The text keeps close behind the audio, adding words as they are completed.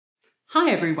Hi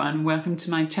everyone, welcome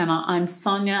to my channel. I'm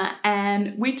Sonia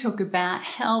and we talk about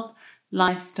health,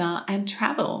 lifestyle and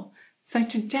travel. So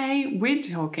today we're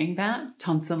talking about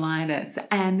tonsillitis,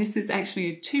 and this is actually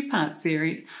a two-part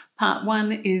series. Part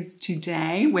one is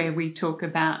today, where we talk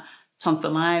about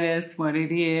tonsillitis, what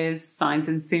it is, signs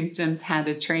and symptoms, how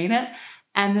to treat it.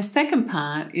 And the second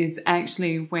part is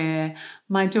actually where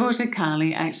my daughter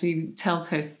Carly actually tells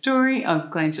her story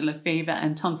of glandular fever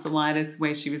and tonsillitis,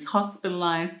 where she was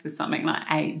hospitalized for something like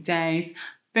 8 days,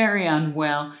 very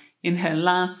unwell, in her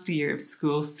last year of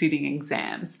school sitting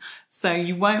exams. So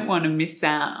you won't want to miss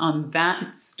out on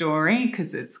that story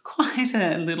because it's quite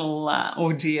a little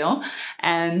ordeal,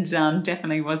 and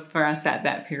definitely was for us at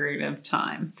that period of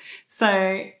time.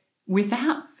 So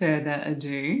without further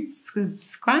ado,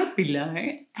 subscribe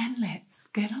below and let's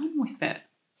get on with it.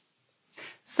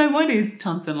 So what is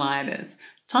tonsillitis?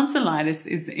 Tonsillitis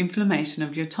is inflammation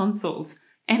of your tonsils.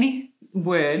 Any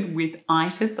word with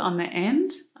itis on the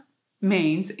end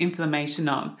means inflammation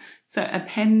of. So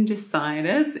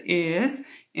appendicitis is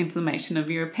inflammation of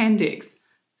your appendix.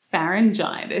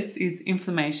 Pharyngitis is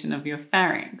inflammation of your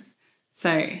pharynx.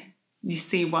 So you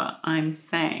see what I'm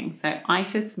saying. So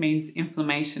itis means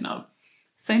inflammation of.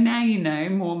 So now you know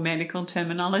more medical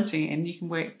terminology and you can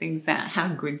work things out. How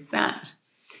good's that?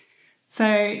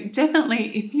 So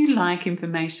definitely, if you like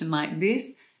information like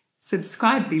this,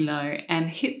 subscribe below and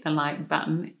hit the like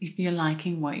button if you're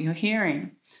liking what you're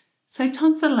hearing. So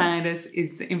tonsillitis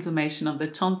is the inflammation of the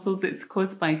tonsils. It's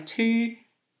caused by two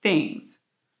things,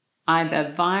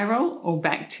 either viral or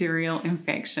bacterial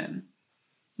infection.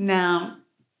 Now,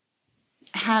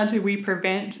 how do we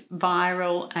prevent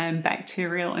viral and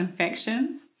bacterial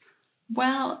infections?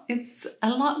 Well, it's a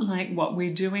lot like what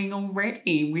we're doing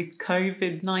already with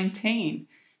COVID-19.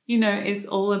 You know, it's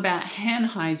all about hand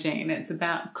hygiene. It's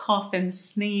about cough and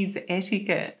sneeze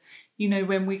etiquette. You know,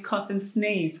 when we cough and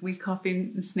sneeze, we cough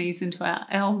and sneeze into our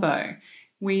elbow.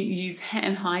 We use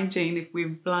hand hygiene if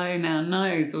we've blown our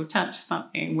nose or touched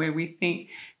something where we think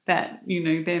that, you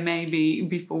know, there may be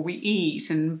before we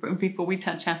eat and before we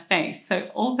touch our face.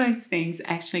 So all those things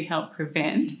actually help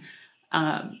prevent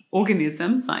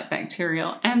organisms like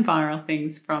bacterial and viral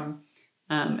things from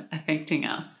affecting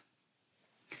us.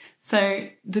 So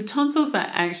the tonsils are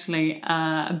actually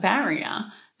a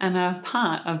barrier and are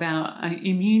part of our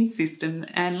immune system,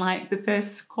 and like the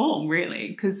first call really,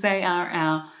 because they are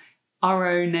our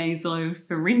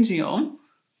oronasopharyngeal,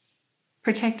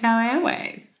 protect our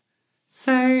airways.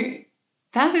 So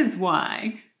that is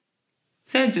why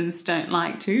surgeons don't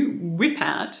like to rip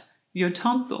out your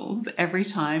tonsils every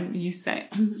time you say,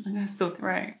 I got a sore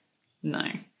throat.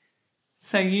 No.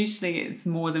 So usually it's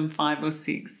more than 5 or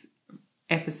 6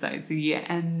 episodes a year,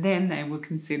 and then they will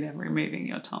consider removing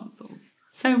your tonsils.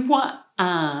 So what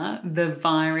are the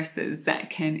viruses that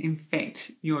can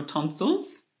infect your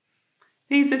tonsils?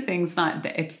 These are things like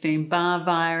the Epstein Barr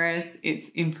Virus, it's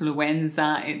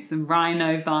Influenza, it's the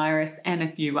Rhino Virus, and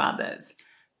a few others.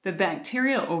 The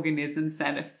bacterial organisms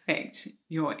that affect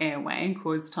your airway and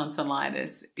cause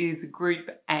tonsillitis is Group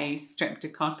A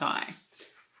Streptococci.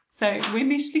 So we're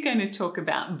initially going to talk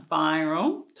about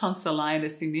viral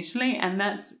tonsillitis initially, and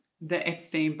that's the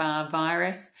Epstein Barr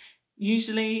Virus.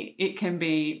 Usually it can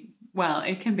be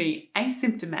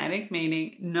asymptomatic,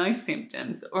 meaning no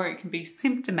symptoms, or it can be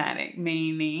symptomatic,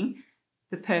 meaning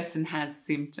the person has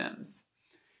symptoms.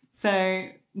 So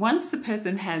once the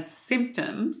person has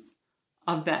symptoms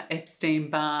of that Epstein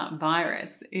Barr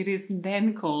virus, it is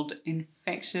then called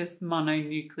infectious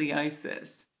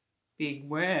mononucleosis. Big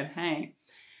word, hey?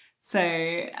 So,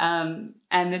 and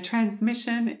the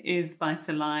transmission is by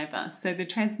saliva. So the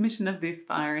transmission of this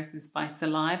virus is by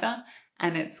saliva,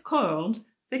 and it's called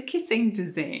the kissing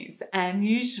disease, and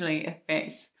usually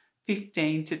affects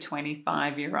 15 to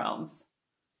 25-year-olds.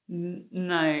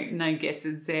 No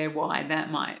guesses there why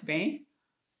that might be.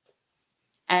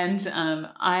 And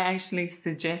I actually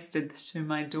suggested to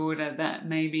my daughter that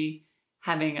maybe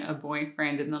having a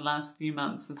boyfriend in the last few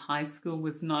months of high school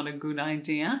was not a good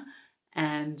idea.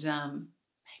 And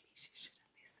maybe she should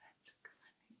have listened, because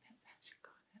I think that's how she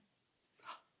got it.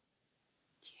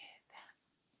 Yeah, that.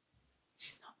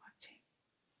 She's not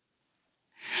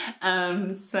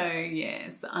watching. So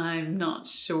yes, I'm not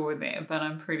sure there, but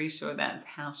I'm pretty sure that's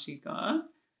how she got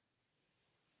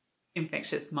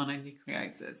infectious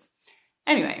mononucleosis.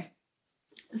 Anyway,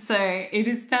 so it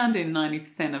is found in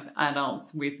 90% of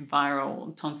adults with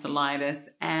viral tonsillitis,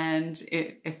 and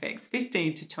it affects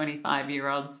 15 to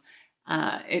 25-year-olds.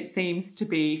 It seems to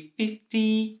be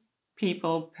 50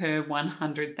 people per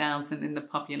 100,000 in the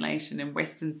population, and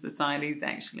Western societies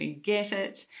actually get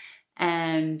it.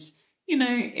 And, you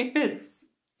know, if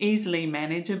easily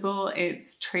manageable.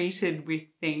 It's treated with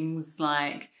things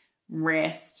like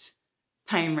rest,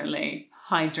 pain relief,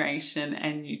 hydration,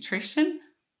 and nutrition.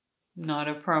 Not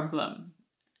a problem.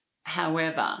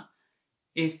 However,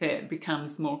 if it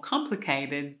becomes more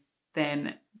complicated,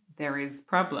 then there is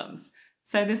problems.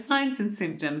 So the signs and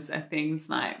symptoms are things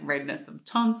like redness of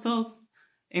tonsils,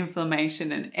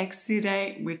 inflammation and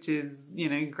exudate, which is,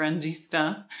 grungy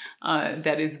stuff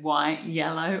that is white,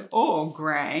 yellow, or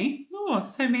grey. Oh,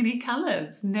 so many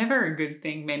colours. Never a good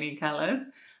thing, many colours.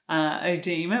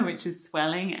 Edema, which is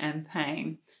swelling and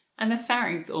pain. And the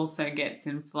pharynx also gets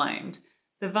inflamed.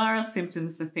 The viral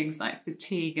symptoms are things like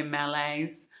fatigue and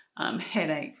malaise,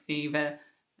 headache, fever,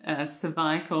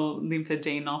 cervical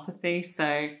lymphadenopathy,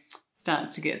 so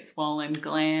starts to get swollen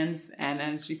glands. And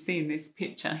as you see in this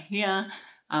picture here,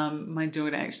 my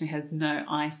daughter actually has no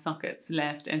eye sockets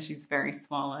left and she's very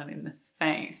swollen in the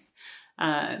face.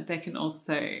 It can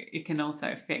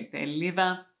also affect their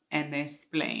liver and their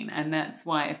spleen, and that's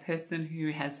why a person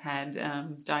who has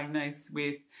had diagnosed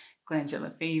with glandular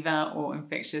fever or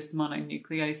infectious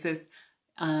mononucleosis,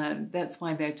 that's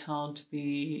why they're told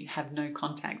to have no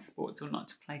contact sports or not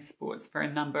to play sports for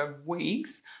a number of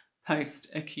weeks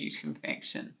post-acute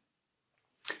infection.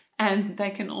 And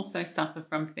they can also suffer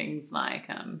from things like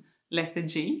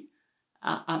lethargy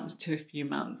up to a few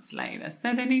months later.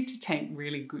 So they need to take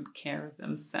really good care of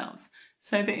themselves.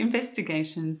 So the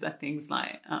investigations are things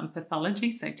like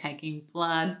pathology, so taking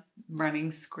blood,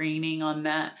 running screening on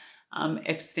that,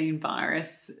 Epstein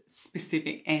virus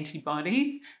specific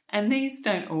antibodies, and these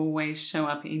don't always show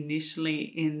up initially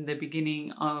in the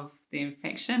beginning of the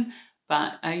infection,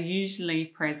 but are usually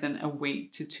present a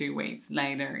week to 2 weeks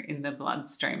later in the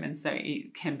bloodstream, and so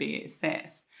it can be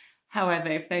assessed. However,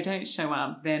 if they don't show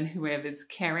up, then whoever's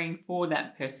caring for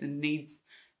that person needs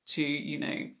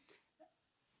to,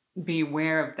 be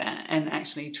aware of that and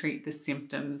actually treat the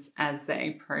symptoms as they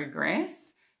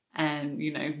progress and,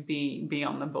 be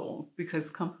on the ball, because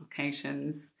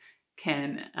complications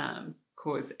can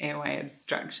cause airway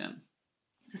obstruction.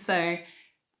 So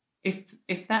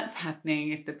if that's happening,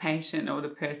 if the patient or the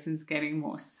person's getting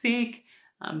more sick,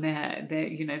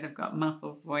 they've got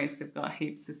muffled voice, they've got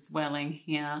heaps of swelling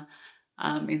here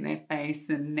in their face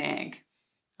and neck,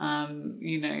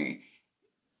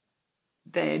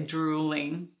 they're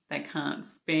drooling, they can't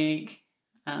speak,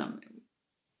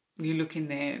 you look in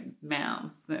their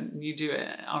mouths and you do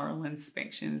an oral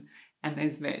inspection and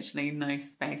there's virtually no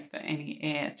space for any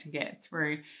air to get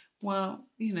through. Well,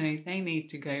 they need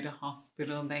to go to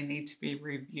hospital. They need to be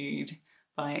reviewed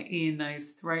by an ear,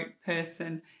 nose, throat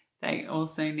person. They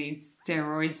also need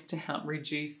steroids to help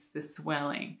reduce the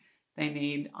swelling. They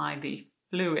need IV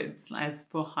fluids as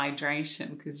for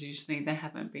hydration, because usually they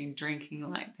haven't been drinking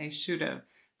like they should have.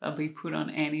 They'll be put on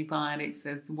antibiotics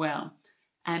as well.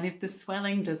 And if the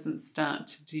swelling doesn't start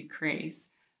to decrease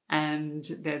and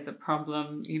there's a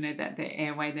problem, that their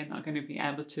airway, they're not going to be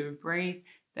able to breathe,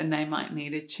 then they might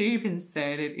need a tube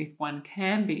inserted, if one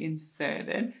can be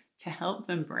inserted, to help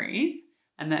them breathe,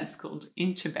 and that's called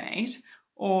intubate,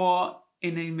 or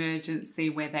in an emergency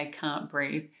where they can't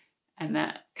breathe and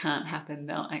that can't happen,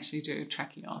 they'll actually do a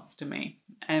tracheostomy.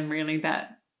 And really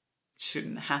that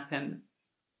shouldn't happen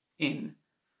in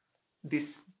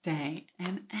this day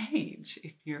and age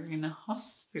if you're in a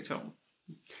hospital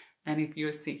and if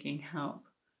you're seeking help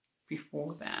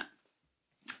before that.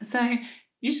 So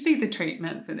usually the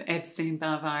treatment for the Epstein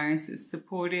Barr virus is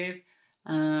supportive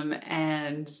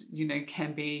and,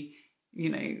 can be,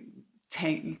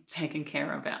 taken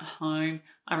care of at home.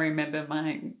 I remember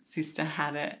my sister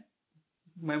had it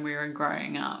when we were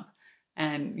growing up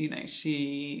and,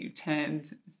 she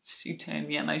turned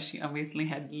yellow. She obviously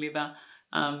had liver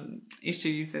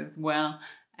issues as well.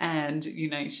 And,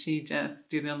 she just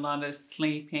did a lot of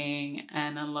sleeping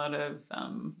and a lot of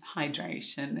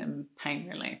hydration and pain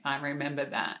relief. I remember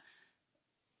that,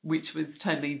 which was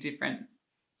totally different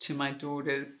to my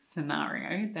daughter's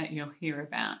scenario that you'll hear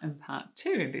about in part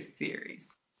 2 of this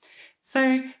series.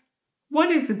 So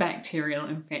what is a bacterial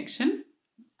infection?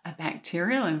 A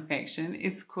bacterial infection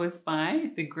is caused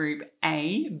by the group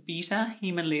A beta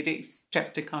hemolytic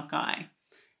streptococci.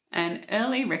 And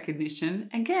early recognition,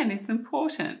 again, is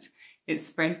important. It's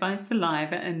spread by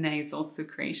saliva and nasal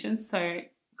secretion, so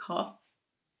cough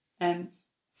and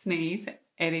sneeze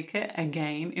etiquette,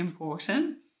 again,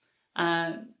 important.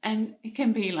 And it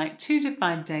can be like 2 to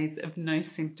 5 days of no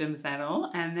symptoms at all,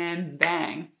 and then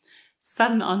bang,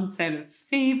 sudden onset of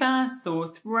fever,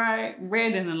 sore throat,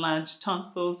 red and enlarged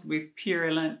tonsils with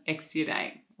purulent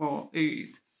exudate or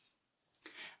ooze.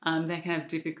 They can have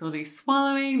difficulty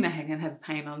swallowing, they can have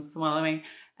pain on swallowing,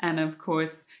 and of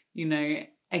course,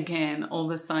 Again, all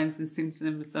the signs and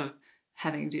symptoms of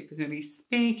having difficulty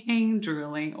speaking,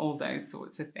 drooling, all those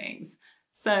sorts of things.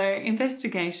 So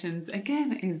investigations,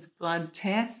 again, is blood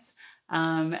tests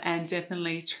and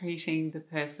definitely treating the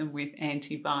person with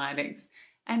antibiotics.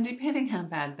 And depending how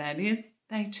bad that is,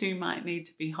 they too might need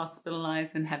to be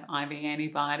hospitalised and have IV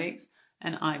antibiotics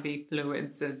and IV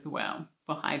fluids as well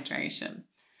for hydration.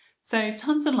 So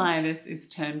tonsillitis is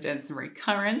termed as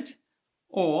recurrent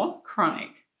or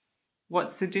chronic.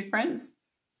 What's the difference?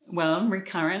 Well,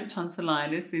 recurrent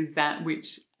tonsillitis is that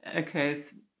which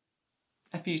occurs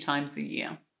a few times a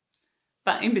year.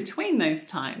 But in between those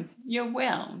times, you're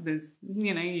well. There's,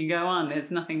 you go on,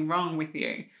 there's nothing wrong with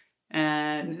you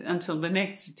and until the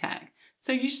next attack.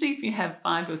 So usually if you have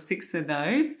 5 or 6 of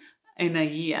those in a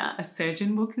year, a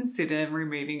surgeon will consider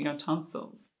removing your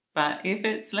tonsils. But if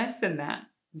it's less than that,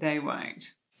 they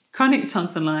won't. Chronic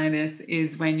tonsillitis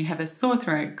is when you have a sore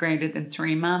throat greater than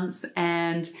 3 months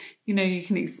and, you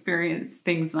can experience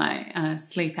things like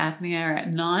sleep apnea at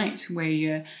night where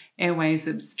your airways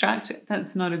obstruct.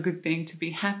 That's not a good thing to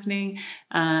be happening.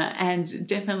 And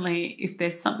definitely if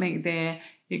there's something there,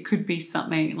 it could be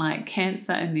something like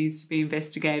cancer and needs to be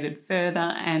investigated further.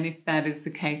 And if that is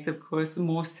the case, of course,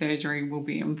 more surgery will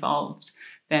be involved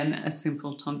than a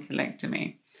simple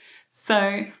tonsillectomy.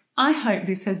 So I hope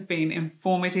this has been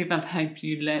informative. I hope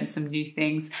you learned some new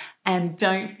things. And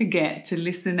don't forget to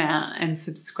listen out and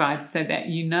subscribe so that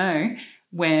you know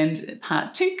when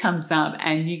part 2 comes up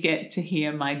and you get to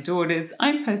hear my daughter's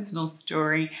own personal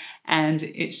story, and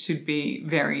it should be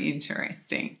very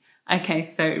interesting. Okay,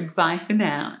 so bye for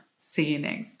now. See you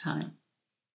next time.